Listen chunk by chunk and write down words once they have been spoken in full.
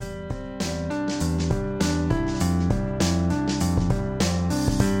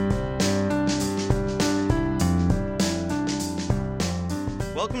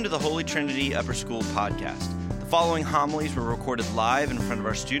the Holy Trinity Upper School podcast. The following homilies were recorded live in front of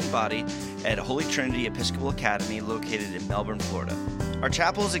our student body at Holy Trinity Episcopal Academy located in Melbourne, Florida. Our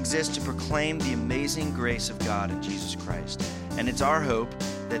chapels exist to proclaim the amazing grace of God in Jesus Christ, and it's our hope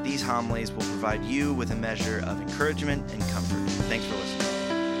that these homilies will provide you with a measure of encouragement and comfort. Thanks for listening.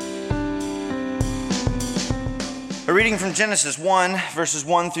 A reading from Genesis 1, verses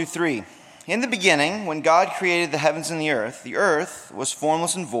 1 through 3. In the beginning, when God created the heavens and the earth was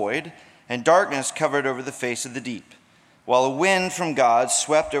formless and void, and darkness covered over the face of the deep, while a wind from God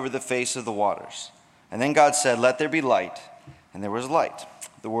swept over the face of the waters. And then God said, "Let there be light," and there was light.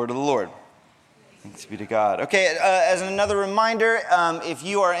 The word of the Lord. Thanks be to God. Okay, as another reminder, if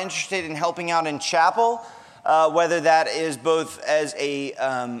you are interested in helping out in chapel, whether that is both as a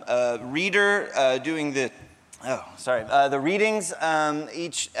reader doing the readings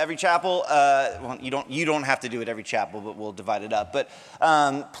every chapel. Well, you don't have to do it every chapel, but we'll divide it up. But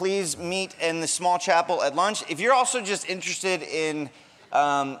please meet in the small chapel at lunch. If you're also just interested in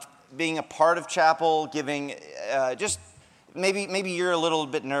being a part of chapel, giving maybe you're a little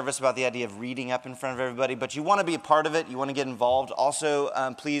bit nervous about the idea of reading up in front of everybody, but you want to be a part of it. You want to get involved. Also,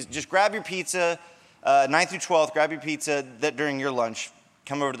 please just grab your pizza, 9th through 12th. Grab your pizza during your lunch.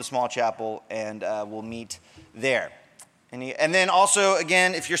 Come over to the small chapel, and we'll meet there. And then also,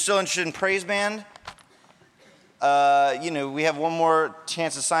 again, if you're still interested in praise band, we have one more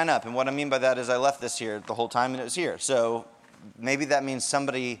chance to sign up. And what I mean by that is I left this here the whole time, and it was here. So maybe that means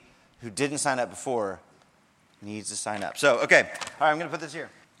somebody who didn't sign up before needs to sign up. So, okay. All right, I'm going to put this here.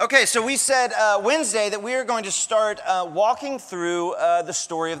 Okay, so we said Wednesday that we are going to start walking through the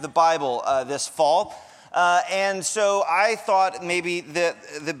story of the Bible this fall. And so I thought maybe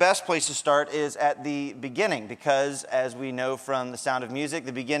the best place to start is at the beginning, because as we know from The Sound of Music,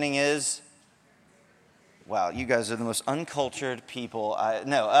 the beginning is, wow, you guys are the most uncultured people I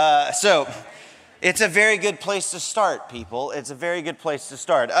know. So it's a very good place to start, people. It's a very good place to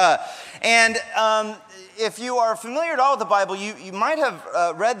start. And if you are familiar at all with the Bible, you might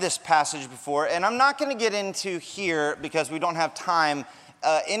have read this passage before, and I'm not going to get into here because we don't have time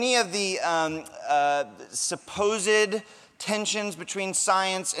any of the supposed tensions between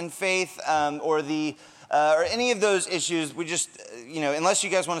science and faith, or any of those issues. We just, unless you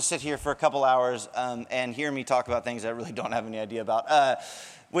guys want to sit here for a couple hours and hear me talk about things I really don't have any idea about,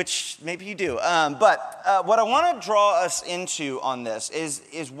 which maybe you do. But what I want to draw us into on this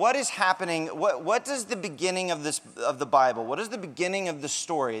is what is happening. What does the beginning of the Bible? What is the beginning of the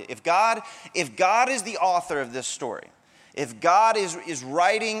story? If God is the author of this story, if God is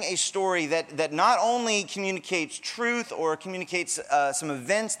writing a story that not only communicates truth or communicates some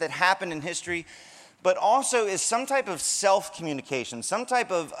events that happened in history, but also is some type of self-communication, some type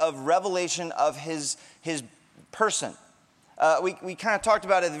of revelation of his person. We kind of talked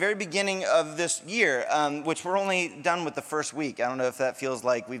about it at the very beginning of this year, which we're only done with the first week. I don't know if that feels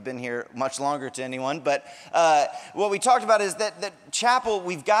like we've been here much longer to anyone, but what we talked about is that chapel,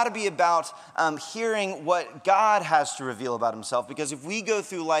 we've got to be about hearing what God has to reveal about himself, because if we go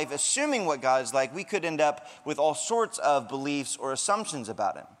through life assuming what God is like, we could end up with all sorts of beliefs or assumptions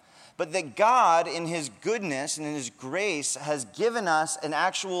about him. But that God, in his goodness and in his grace, has given us an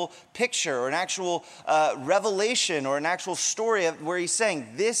actual picture or an actual revelation or an actual story of where he's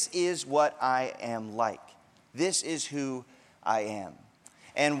saying, this is what I am like. This is who I am.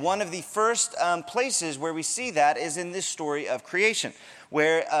 And one of the first places where we see that is in this story of creation,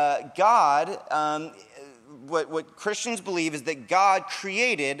 where God, what Christians believe is that God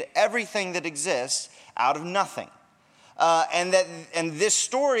created everything that exists out of nothing. And this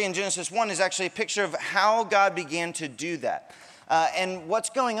story in Genesis 1 is actually a picture of how God began to do that. And what's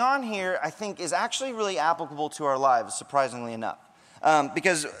going on here, I think, is actually really applicable to our lives, surprisingly enough.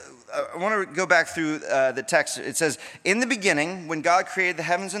 Because I want to go back through the text. It says, in the beginning, when God created the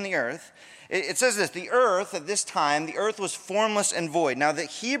heavens and the earth, it says this: the earth at this time, the earth was formless and void. Now the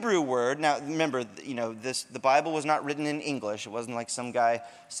Hebrew word, now remember, the Bible was not written in English. It wasn't like some guy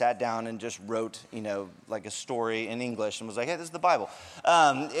sat down and just wrote, like a story in English and was like, hey, this is the Bible.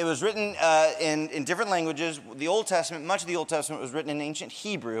 It was written in different languages. The Old Testament, much of the Old Testament was written in ancient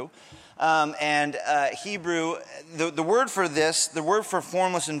Hebrew. Hebrew, the word for this, the word for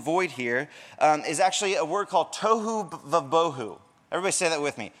formless and void here, is actually a word called tohu vabohu. Everybody say that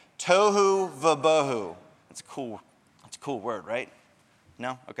with me. Tohu vabohu. That's a cool word, right?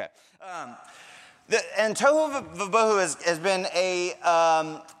 No? Okay. And tohu vabohu has been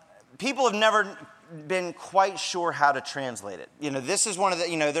people have never been quite sure how to translate it. This is one of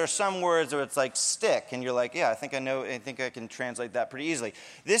the, there are some words where it's like stick, and you're like, yeah, I think I can translate that pretty easily.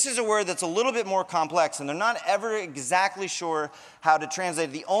 This is a word that's a little bit more complex, and they're not ever exactly sure how to translate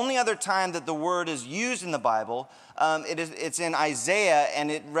it. The only other time that the word is used in the Bible, it's in Isaiah, and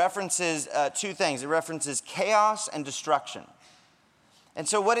it references two things. It references chaos and destruction. And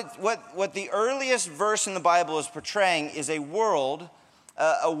so what the earliest verse in the Bible is portraying is a world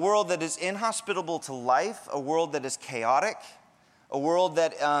that is inhospitable to life, a world that is chaotic, a world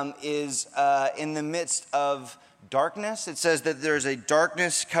that is in the midst of darkness. It says that there's a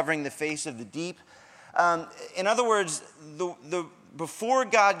darkness covering the face of the deep. In other words, before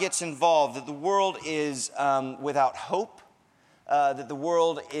God gets involved, that the world is without hope, that the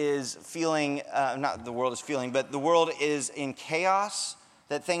world is feeling, not the world is feeling, but the world is in chaos,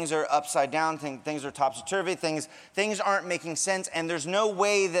 that things are upside down, things are topsy-turvy, things aren't making sense, and there's no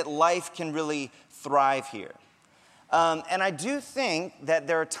way that life can really thrive here. And I do think that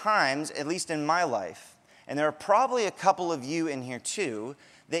there are times, at least in my life, and there are probably a couple of you in here too,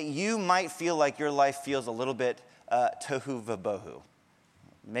 that you might feel like your life feels a little bit tohu vabohu.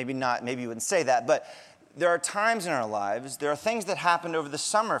 Maybe not, maybe you wouldn't say that, but there are times in our lives, there are things that happened over the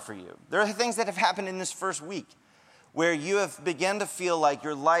summer for you. There are things that have happened in this first week where you have begun to feel like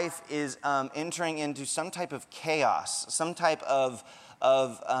your life is entering into some type of chaos, some type of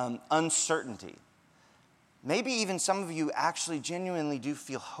uncertainty. Maybe even some of you actually genuinely do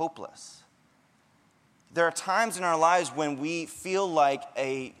feel hopeless. There are times in our lives when we feel like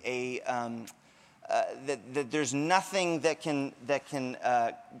that there's nothing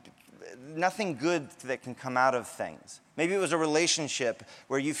nothing good that can come out of things. Maybe it was a relationship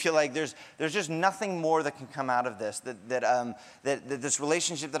where you feel like there's just nothing more that can come out of this, that this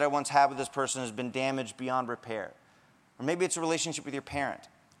relationship that I once had with this person has been damaged beyond repair. Or maybe it's a relationship with your parent.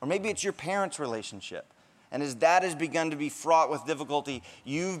 Or maybe it's your parents' relationship. And as that has begun to be fraught with difficulty,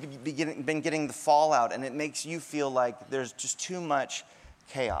 you've been getting the fallout, and it makes you feel like there's just too much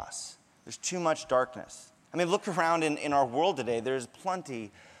chaos. There's too much darkness. I mean, look around in our world today. There's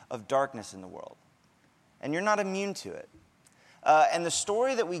plenty of darkness in the world. And you're not immune to it. And the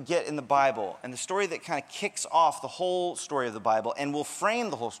story that we get in the Bible, and the story that kind of kicks off the whole story of the Bible, and will frame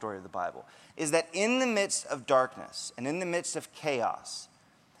the whole story of the Bible, is that in the midst of darkness, and in the midst of chaos,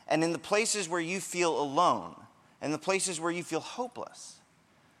 and in the places where you feel alone, and the places where you feel hopeless,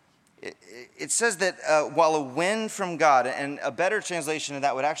 it says that while a wind from God, and a better translation of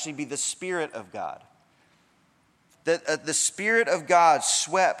that would actually be the Spirit of God, that the Spirit of God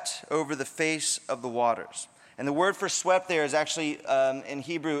swept over the face of the waters. And the word for swept there is actually, in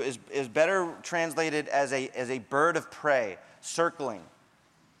Hebrew, is better translated as a bird of prey, circling.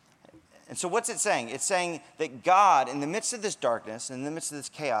 And so what's it saying? It's saying that God, in the midst of this darkness, in the midst of this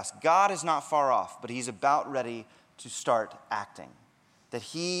chaos, God is not far off, but he's about ready to start acting. That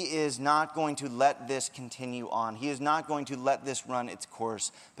he is not going to let this continue on. He is not going to let this run its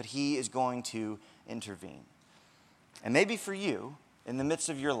course, but he is going to intervene. And maybe for you, in the midst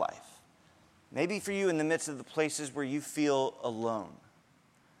of your life, maybe for you in the midst of the places where you feel alone,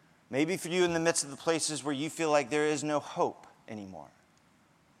 maybe for you in the midst of the places where you feel like there is no hope anymore,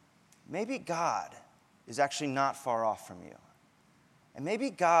 maybe God is actually not far off from you. And maybe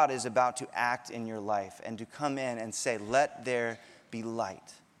God is about to act in your life and to come in and say, let there be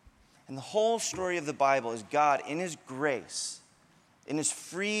light. And the whole story of the Bible is God, in his grace, in his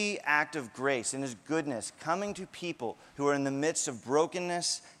free act of grace, in his goodness, coming to people who are in the midst of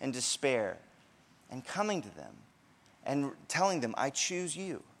brokenness and despair, and coming to them and telling them, I choose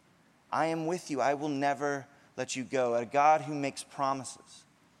you. I am with you. I will never let you go. A God who makes promises,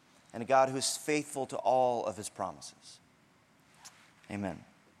 and a God who is faithful to all of his promises. Amen.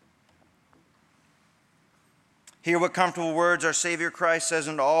 Hear what comfortable words our Savior Christ says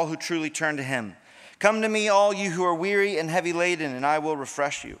unto all who truly turn to him. Come to me, all you who are weary and heavy laden, and I will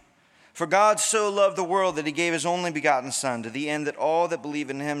refresh you. For God so loved the world that he gave his only begotten Son, to the end that all that believe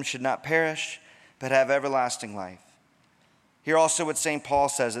in him should not perish, but have everlasting life. Hear also what St. Paul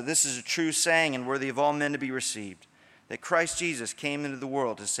says, that this is a true saying and worthy of all men to be received, that Christ Jesus came into the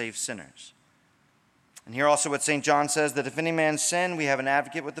world to save sinners. And hear also what St. John says, that if any man sin, we have an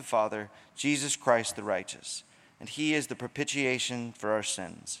advocate with the Father, Jesus Christ the righteous. And he is the propitiation for our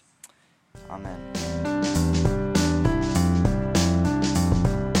sins. Amen.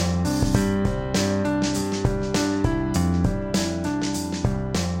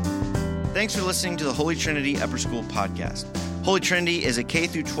 Thanks for listening to the Holy Trinity Upper School podcast. Holy Trinity is a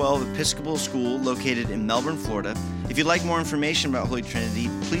K-12 Episcopal school located in Melbourne, Florida. If you'd like more information about Holy Trinity,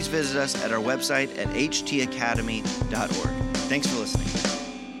 please visit us at our website at htacademy.org. Thanks for listening.